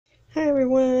Hi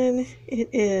everyone, it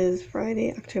is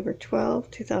Friday, October 12th,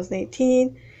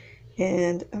 2018,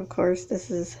 and of course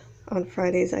this is on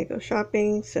Fridays I go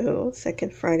shopping, so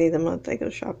second Friday of the month I go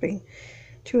shopping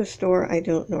to a store I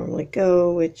don't normally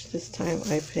go, which this time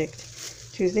I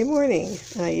picked Tuesday morning.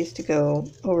 I used to go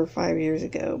over 5 years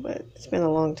ago, but it's been a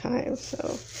long time,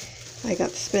 so I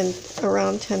got to spend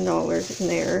around $10 in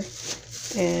there,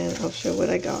 and I'll show what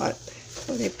I got,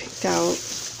 what I picked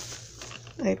out.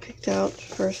 I picked out,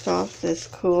 first off, this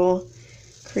cool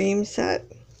cream set,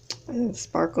 and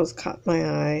sparkles caught my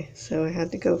eye, so I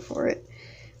had to go for it.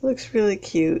 It looks really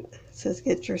cute. It says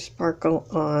get your sparkle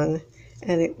on,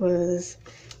 and it was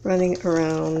running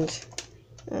around,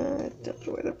 I don't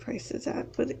know where the price is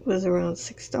at, but it was around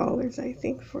 $6, I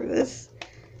think, for this.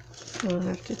 So I'll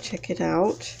have to check it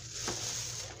out.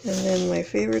 And then my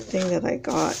favorite thing that I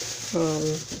got from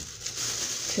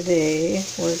today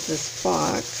was this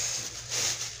box.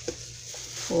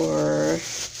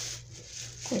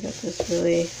 I got this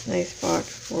really nice box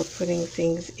for putting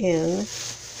things in.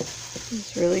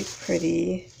 It's really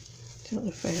pretty. Don't know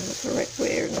if I have it the right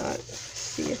way or not. Let's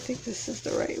see, I think this is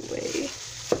the right way.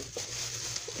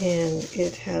 And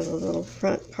it has a little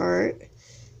front part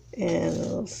and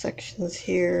little sections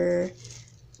here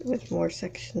with more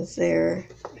sections there.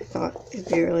 I thought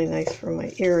it'd be really nice for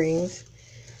my earrings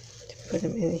to put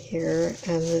them in here.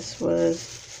 And this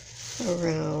was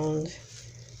around,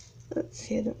 let's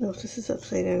see, I don't know if this is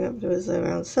upside down, but it was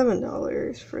around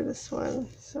 $7 for this one.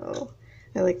 So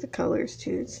I like the colors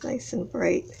too. It's nice and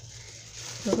bright.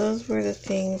 So those were the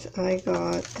things I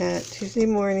got at Tuesday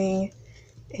morning.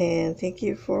 And thank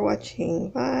you for watching.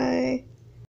 Bye.